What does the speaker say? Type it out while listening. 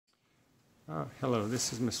Hello,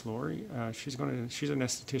 this is Miss Lori. She's an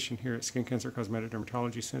esthetician here at Skin Cancer Cosmetic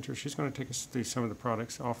Dermatology Center. She's going to take us through some of the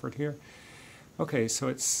products offered here. Okay, so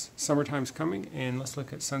it's summertime's coming, and let's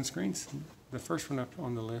look at sunscreens. The first one up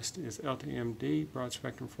on the list is LTMD Broad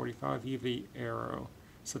Spectrum 45 UV Aero.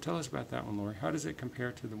 So tell us about that one, Lori. How does it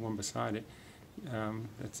compare to the one beside it?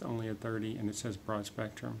 That's only a 30, and it says broad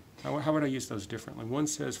spectrum. How would I use those differently? One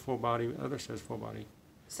says full body, the other says full body.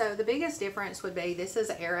 So the biggest difference would be this is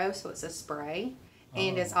Aero, so it's a spray,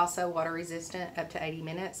 and it's also water resistant up to 80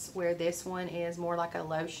 minutes, where this one is more like a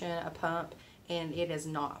lotion, a pump, and it is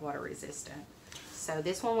not water resistant. So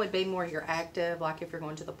this one would be more your active, like if you're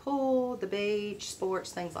going to the pool, the beach,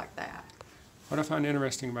 sports, things like that. What I find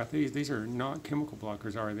interesting about these are not chemical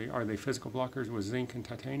blockers, are they? Are they physical blockers with zinc and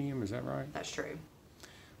titanium, is that right? That's true.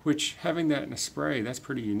 Which, having that in a spray, that's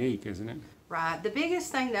pretty unique, isn't it? Right. The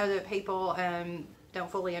biggest thing, though, that people don't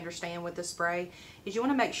fully understand with the spray is you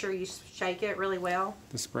want to make sure you shake it really well.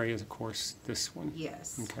 The spray is, of course, this one.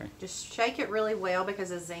 Yes. Okay. Just shake it really well because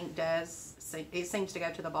the zinc it seems to go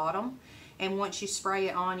to the bottom. And once you spray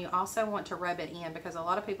it on, you also want to rub it in because a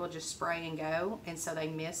lot of people just spray and go, and so they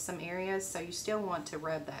miss some areas. So you still want to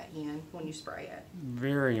rub that in when you spray it.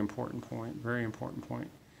 Very important point. Very important point.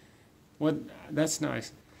 That's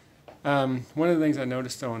nice. One of the things I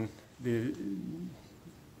noticed on the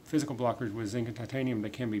physical blockers with zinc and titanium, they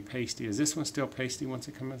can be pasty. Is this one still pasty once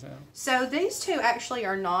it comes out? So these two actually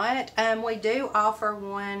are not. We do offer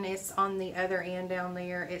one. It's on the other end down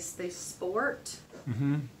there. It's the Sport.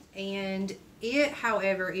 Mm-hmm. And it,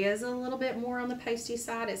 however, is a little bit more on the pasty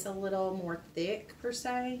side. It's a little more thick per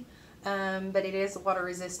se, but it is water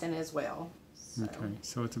resistant as well. So. Okay,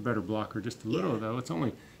 so it's a better blocker, just a little though.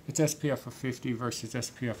 It's SPF of 50 versus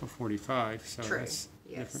SPF of 45, so True. That's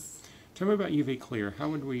different. Yes. Tell me about UV Clear. How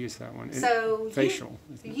would we use that one? So facial.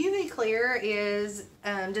 UV Clear is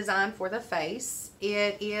designed for the face.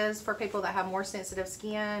 It is for people that have more sensitive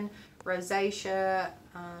skin, rosacea,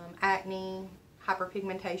 acne,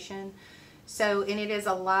 hyperpigmentation. So, and it is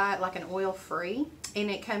a light, like an oil-free, and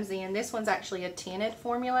it comes in, this one's actually a tinted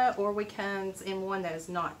formula, or we comes in one that is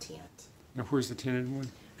not tint. Now, where's the tinted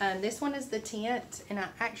one? This one is the tint, and I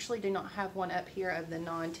actually do not have one up here of the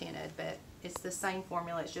non-tinted, but it's the same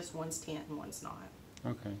formula, it's just one's tint and one's not.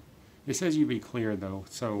 Okay. It says UV Clear, though,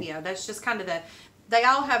 so... Yeah, that's just kind of they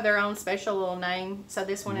all have their own special little name, so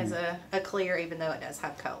this one is a clear, even though it does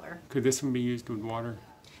have color. Could this one be used with water?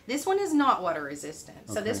 This one is not water resistant,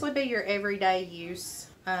 so Okay. this would be your everyday use.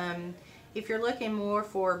 If you're looking more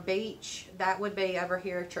for beach, that would be over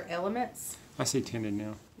here at your Elements. I see tinted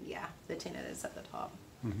now. Yeah, the tinted is at the top.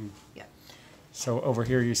 Mm-hmm. Yeah. So over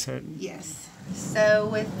here you said... Yes. So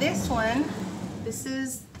with this one, this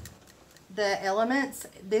is the Elements.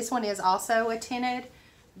 This one is also a tinted,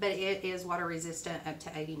 but it is water resistant up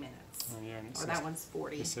to 80 minutes. Oh, yeah, and or that one's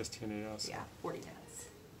 40. It says tinted also. Yeah, 40 minutes.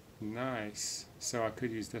 Nice. So I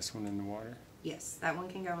could use this one in the water. Yes, that one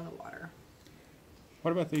can go in the water.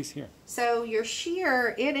 What about these here? So your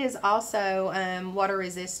sheer, it is also water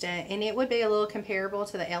resistant, and it would be a little comparable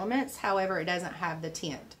to the Elements. However, it doesn't have the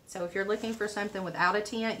tint. So if you're looking for something without a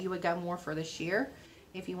tint, you would go more for the sheer.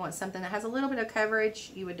 If you want something that has a little bit of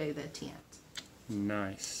coverage, you would do the tint.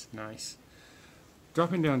 Nice, nice.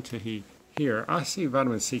 Dropping down to here, I see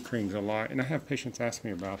vitamin C creams a lot, and I have patients ask me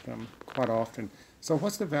about them quite often. So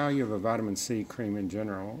what's the value of a vitamin C cream in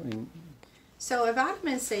general? So a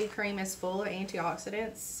vitamin C cream is full of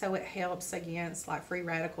antioxidants, so it helps against like free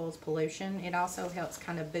radicals, pollution. It also helps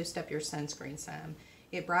kind of boost up your sunscreen some.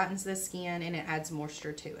 It brightens the skin and it adds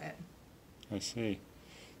moisture to it. I see.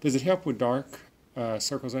 Does it help with dark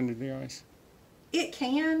circles under the eyes? It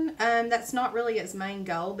can. That's not really its main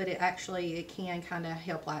goal, but it can kind of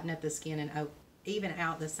help lighten up the skin and even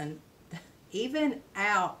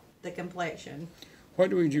out the complexion.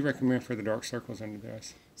 What would you recommend for the dark circles under the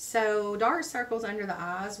eyes? So dark circles under the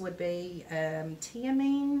eyes would be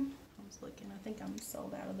Tiamine. I was looking. I think I'm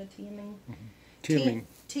sold out of the Tiamine. Mm-hmm.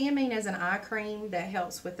 Tiamine is an eye cream that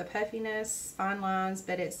helps with the puffiness, fine lines,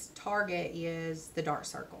 but its target is the dark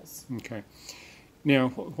circles. Okay. Now,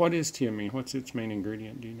 what is Tiamine? What's its main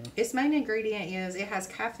ingredient? Do you know? Its main ingredient is it has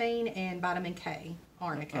caffeine and vitamin K,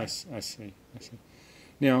 arnica. I see.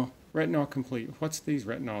 Now, retinol complete. What's these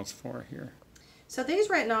retinols for here? So these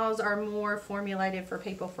retinols are more formulated for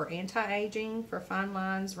people for anti-aging, for fine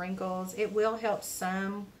lines, wrinkles. It will help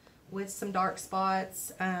some with some dark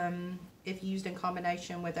spots if used in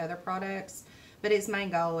combination with other products. But its main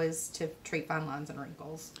goal is to treat fine lines and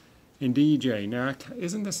wrinkles. And DEJ, now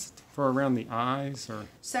isn't this for around the eyes or?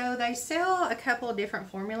 So they sell a couple of different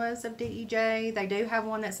formulas of DEJ. They do have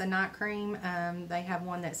one that's a night cream. They have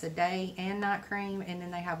one that's a day and night cream, and then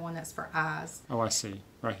they have one that's for eyes. Oh, I see.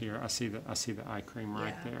 Right here, I see the eye cream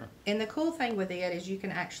right there. And the cool thing with it is you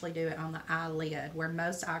can actually do it on the eyelid, where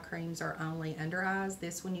most eye creams are only under eyes.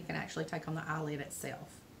 This one you can actually take on the eyelid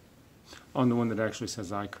itself. On the one that actually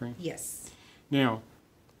says eye cream? Yes. Now,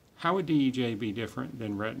 how would DEJ be different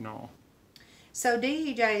than retinol? So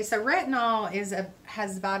retinol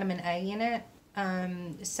has vitamin A in it.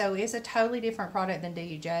 So it's a totally different product than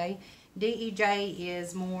DEJ. DEJ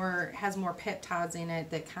has more peptides in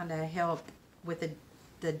it that kind of help with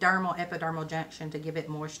the dermal epidermal junction to give it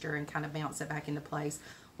moisture and kind of bounce it back into place.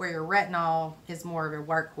 Where your retinol is more of a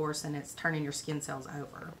workhorse and it's turning your skin cells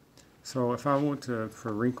over. So if I want to,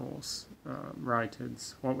 for wrinkles,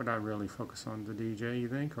 rhytids, what would I really focus on? The DEJ, you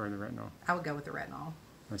think, or the retinol? I would go with the retinol.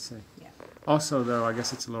 I see. Yeah. Also, though, I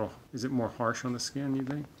guess is it more harsh on the skin, you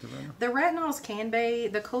think, the retinol? The retinols can be.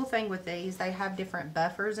 The cool thing with these, they have different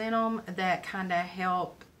buffers in them that kind of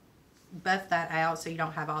help buff that out so you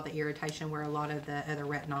don't have all the irritation where a lot of the other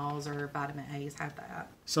retinols or vitamin A's have that.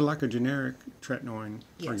 So like a generic tretinoin,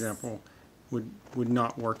 for example, would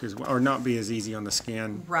not work as well, or not be as easy on the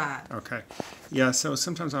skin. Right. Okay. Yeah, so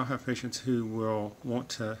sometimes I'll have patients who will want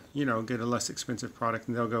to, get a less expensive product,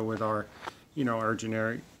 and they'll go with our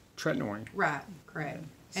generic tretinoin. Right, correct.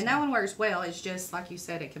 And that one works well. It's just, like you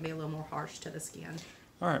said, it can be a little more harsh to the skin.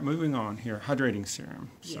 All right, moving on here. Hydrating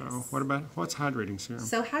serum. So what's hydrating serum?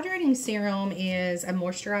 So hydrating serum is a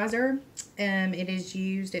moisturizer.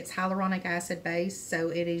 It's hyaluronic acid based, so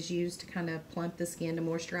it is used to kind of plump the skin to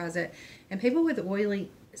moisturize it. And people with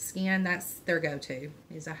oily skin, that's their go-to,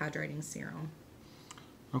 is a hydrating serum.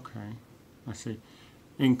 Okay, I see.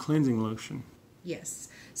 And cleansing lotion. Yes.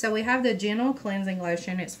 So we have the gentle cleansing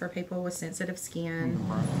lotion. It's for people with sensitive skin,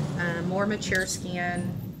 more mature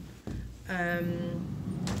skin.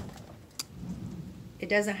 It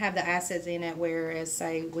doesn't have the acids in it, whereas,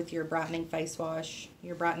 say, with your brightening face wash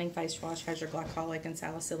has your glycolic and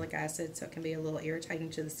salicylic acid, so it can be a little irritating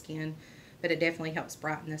to the skin, but it definitely helps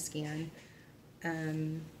brighten the skin.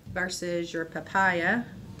 Versus your papaya.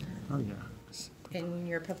 Oh, yeah. In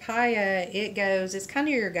your papaya, it's kind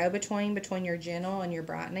of your go-between between your gentle and your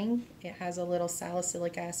brightening. It has a little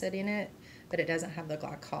salicylic acid in it, but it doesn't have the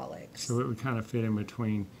glycolics. So it would kind of fit in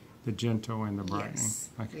between the gentle and the brightening. Yes.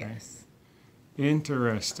 Okay. Yes.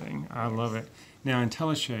 Interesting. I love it. Now,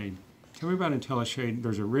 IntelliShade. Tell me about IntelliShade.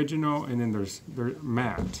 There's original and then there's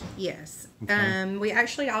matte. Yes. Okay. We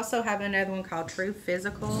actually also have another one called True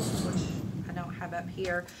Physical, which I don't have up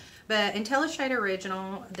here. But IntelliShade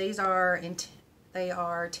Original, they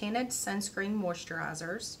are tinted sunscreen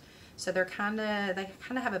moisturizers. So they kind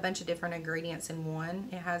of have a bunch of different ingredients in one.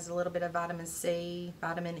 It has a little bit of vitamin C,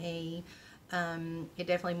 vitamin E. It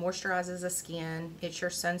definitely moisturizes the skin. It's your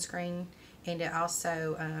sunscreen. And it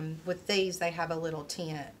also, with these, they have a little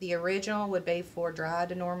tint. The original would be for dry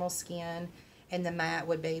to normal skin, and the matte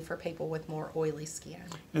would be for people with more oily skin.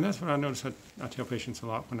 And that's what I notice. I tell patients a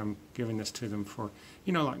lot when I'm giving this to them for,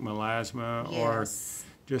 like melasma or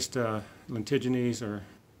just lentiginous or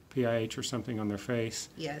PIH or something on their face.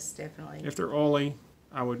 Yes, definitely. If they're oily,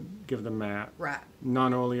 I would give them matte. Right.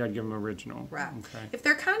 Non-oily, I'd give them original. Right. Okay. If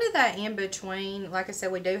they're kind of that in between, like I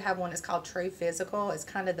said, we do have one that's called True Physical. It's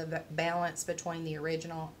kind of the balance between the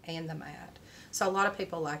original and the matte. So a lot of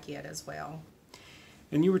people like it as well.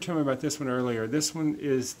 And you were telling me about this one earlier. This one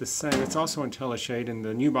is the same. It's also IntelliShade, and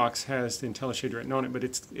the new box has the IntelliShade written on it, but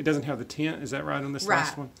it doesn't have the tint. Is that right on this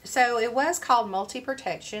last one? So it was called Multi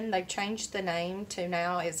Protection. They've changed the name to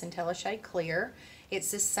now it's IntelliShade Clear.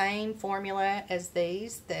 It's the same formula as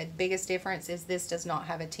these. The biggest difference is this does not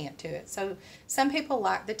have a tint to it. So some people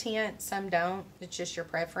like the tint, some don't. It's just your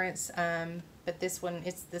preference. But this one,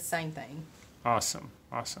 it's the same thing. Awesome.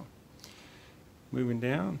 Awesome. Moving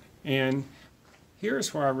down. And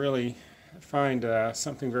here's where I really find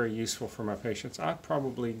something very useful for my patients. I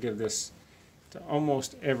probably give this to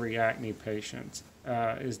almost every acne patient,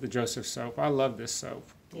 is the Joseph soap. I love this soap.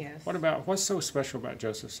 Yes. What's so special about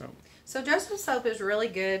Joseph soap? So Joseph soap is really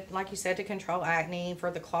good, like you said, to control acne, for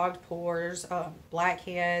the clogged pores,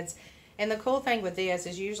 blackheads. And the cool thing with this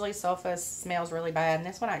is usually sulfa smells really bad, and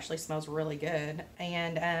this one actually smells really good.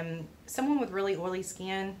 And someone with really oily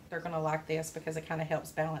skin, they're going to like this because it kind of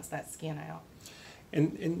helps balance that skin out.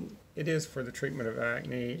 And it is for the treatment of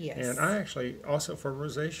acne. Yes. And I actually, also for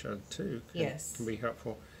rosacea too, can be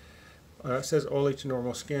helpful. It says oily to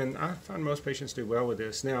normal skin. I find most patients do well with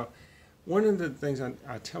this. Now, one of the things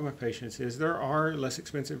I tell my patients is there are less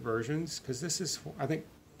expensive versions, because this is, I think,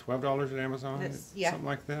 $12 at Amazon, yeah, something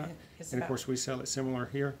like that. it's And of about- course, we sell it similar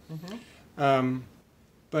here. Mhm.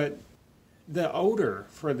 But the odor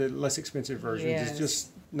for the less expensive versions Yes. is just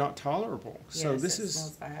not tolerable. So Yes, this it is,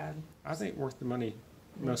 smells bad. I think, worth the money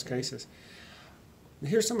in most too. cases.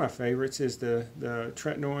 Here's some of my favorites is the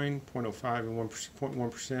tretinoin, 0.05 and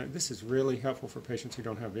 0.1%. This is really helpful for patients who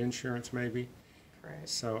don't have insurance maybe. Correct.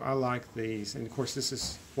 So I like these. And of course, this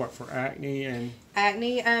is what, for acne and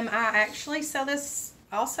Acne, I actually sell this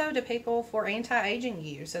also to people for anti-aging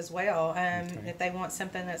use as well. If they want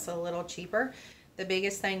something that's a little cheaper. The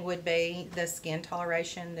biggest thing would be the skin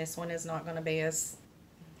toleration. This one is not going to be as,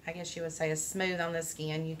 I guess you would say, as smooth on the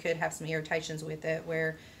skin. You could have some irritations with it,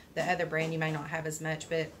 where the other brand you may not have as much,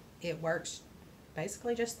 but it works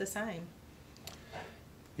basically just the same.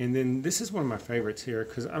 And then this is one of my favorites here,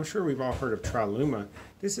 because I'm sure we've all heard of Triluma.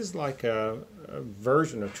 This is like a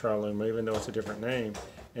version of Triluma, even though it's a different name.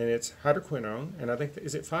 And it's hydroquinone, and I think,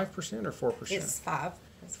 is it 5% or 4%? It's 5.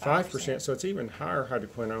 It's 5%, so it's even higher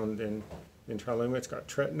hydroquinone than Triluma. It's got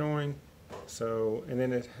tretinoin, so, and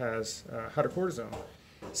then it has hydrocortisone.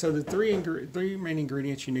 So the three main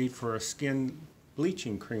ingredients you need for a skin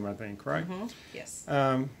bleaching cream, I think, right? Yes.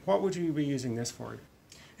 What would you be using this for?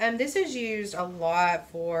 This is used a lot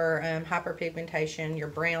for hyperpigmentation, your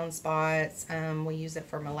brown spots. We use it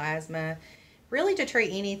for melasma, really to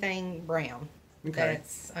treat anything brown. Okay.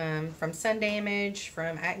 That's from sun damage,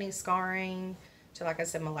 from acne scarring, to, like I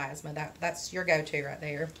said, melasma. That's your go-to right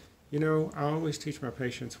there. You know, I always teach my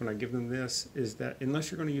patients when I give them this is that unless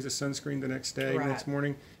you're going to use a sunscreen the next day, Right. next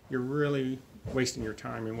morning, you're really wasting your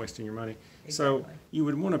time and wasting your money. Exactly. So you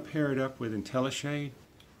would want to pair it up with IntelliShade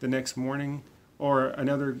the next morning, or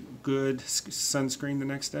another good sunscreen the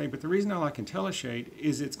next day. But the reason I like IntelliShade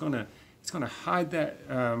is it's gonna hide that.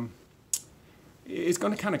 It's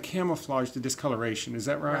going to kind of camouflage the discoloration. Is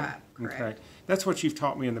that right? Right, correct. Okay. That's what you've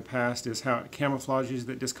taught me in the past, is how it camouflages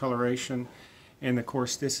that discoloration. And of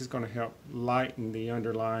course, this is going to help lighten the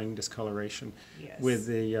underlying discoloration Yes. with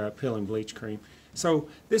the peel and bleach cream. So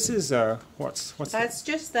this is what's That's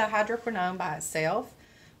just the hydroquinone by itself,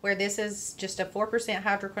 where this is just a 4%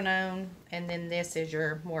 hydroquinone, and then this is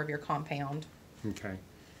more of your compound. Okay,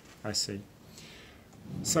 I see.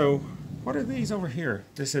 So what are these over here?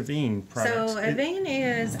 This Avene product. So Avene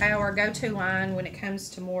is our go-to line when it comes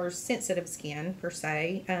to more sensitive skin, per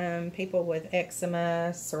se. People with eczema,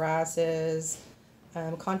 psoriasis,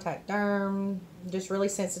 contact derm, just really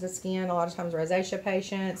sensitive skin, a lot of times rosacea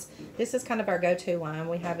patients. This is kind of our go-to line.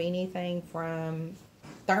 We have anything from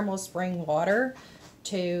thermal spring water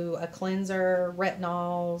to a cleanser,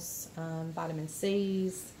 retinols, vitamin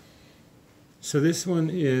C's. So this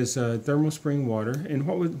one is thermal spring water, and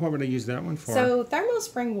what would I use that one for? So thermal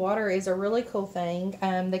spring water is a really cool thing.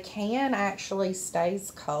 The can actually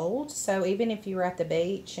stays cold, so even if you're at the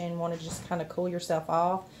beach and want to just kind of cool yourself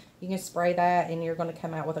off, you can spray that and you're going to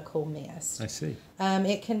come out with a cool mist. I see.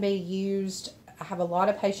 It can be used, I have a lot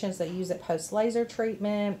of patients that use it post-laser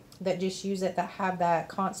treatment, that just use it, that have that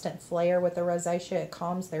constant flare with the rosacea. It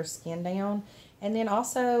calms their skin down. And then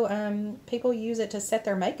also people use it to set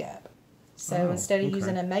their makeup. So Oh, instead of okay.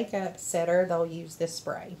 using a makeup setter, they'll use this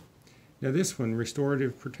spray. Now this one,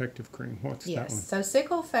 restorative protective cream. What's that one? Yes, so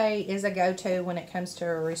Cyclophae is a go-to when it comes to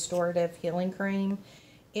a restorative healing cream.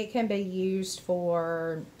 It can be used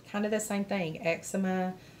for kind of the same thing,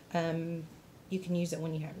 eczema. You can use it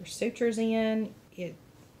when you have your sutures in,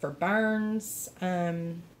 for burns.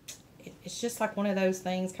 It's just like one of those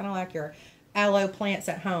things, kind of like your aloe plants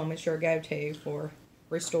at home. It's your go-to for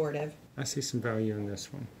restorative. I see some value in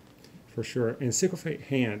this one, for sure. And Cyclophae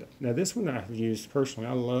hand. Now this one I've used personally.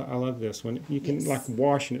 I love this one. You can Yes. like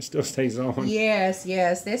wash and it still stays on. Yes,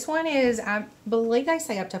 yes. This one is, I believe they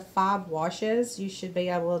say up to 5 washes. You should be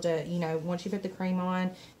able to, once you put the cream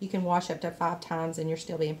on, you can wash up to 5 times and you're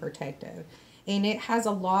still being protective. And it has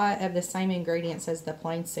a lot of the same ingredients as the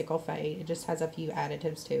plain Cyclophae. It just has a few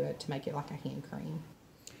additives to it to make it like a hand cream.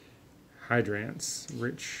 Hydrants,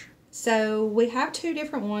 rich. So we have 2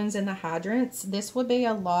 different ones in the hydrants. This would be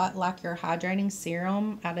a lot like your hydrating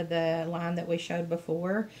serum out of the line that we showed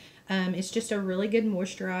before. It's just a really good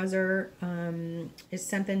moisturizer. It's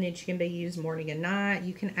something that you can be used morning and night.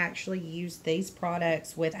 You can actually use these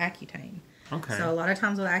products with Accutane. Okay. So a lot of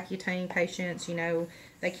times with Accutane patients,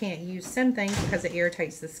 they can't use some things because it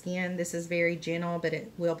irritates the skin. This is very gentle, but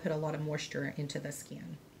it will put a lot of moisture into the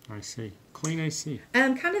skin. I see. Clean AC.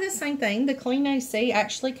 Kind of the same thing. The Clean AC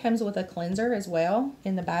actually comes with a cleanser as well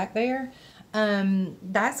in the back there.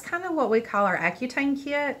 That's kind of what we call our Accutane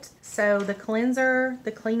kit. So the cleanser,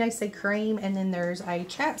 the Clean AC cream, and then there's a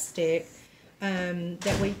chapstick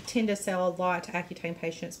that we tend to sell a lot to Accutane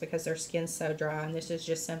patients because their skin's so dry, and this is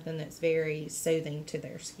just something that's very soothing to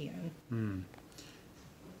their skin.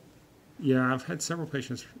 Yeah, I've had several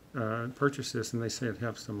patients purchase this, and they say it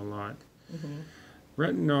helps them a lot. Mm-hmm.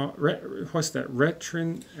 Retinol, what's that?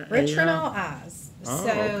 Retinol eyes. Oh,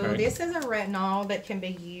 So okay. this is a retinol that can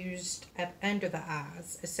be used up under the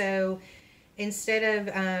eyes. So instead of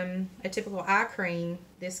a typical eye cream,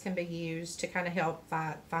 this can be used to kind of help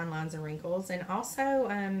fight fine lines and wrinkles. And also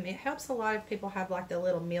it helps a lot if people have like the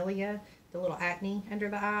little milia, the little acne under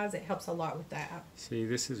the eyes. It helps a lot with that. See,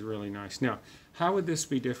 this is really nice. Now, how would this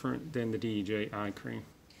be different than the DEJ eye cream?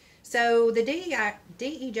 So the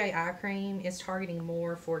DEJ eye cream is targeting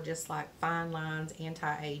more for just like fine lines,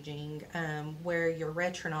 anti-aging, where your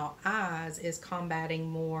retinol eyes is combating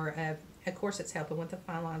more of course it's helping with the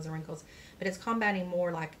fine lines and wrinkles, but it's combating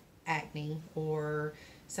more like acne, or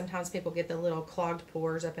sometimes people get the little clogged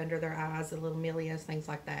pores up under their eyes, the little milias, things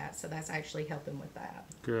like that. So that's actually helping with that.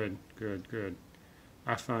 Good, good, good.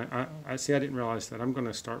 I see, I didn't realize that. I'm going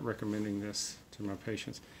to start recommending this to my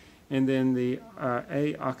patients. And then the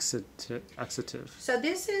oxidative. So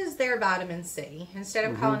this is their vitamin C. Instead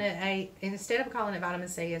of calling it vitamin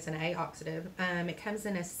C, it's an A oxidative. It comes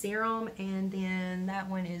in a serum, and then that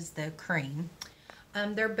one is the cream.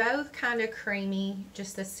 They're both kind of creamy.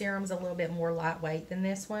 Just the serum's a little bit more lightweight than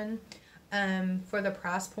this one. For the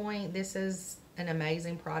price point, this is an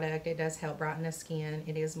amazing product. It does help brighten the skin.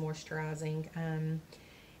 It is moisturizing, and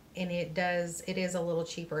it is a little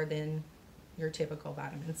cheaper than your typical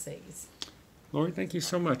vitamin C's. Lori, thank you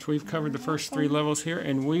so much. We've covered the first 3 levels here,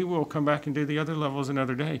 and we will come back and do the other levels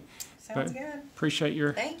another day. Sounds good. Appreciate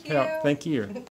your Thank help. you. Thank you.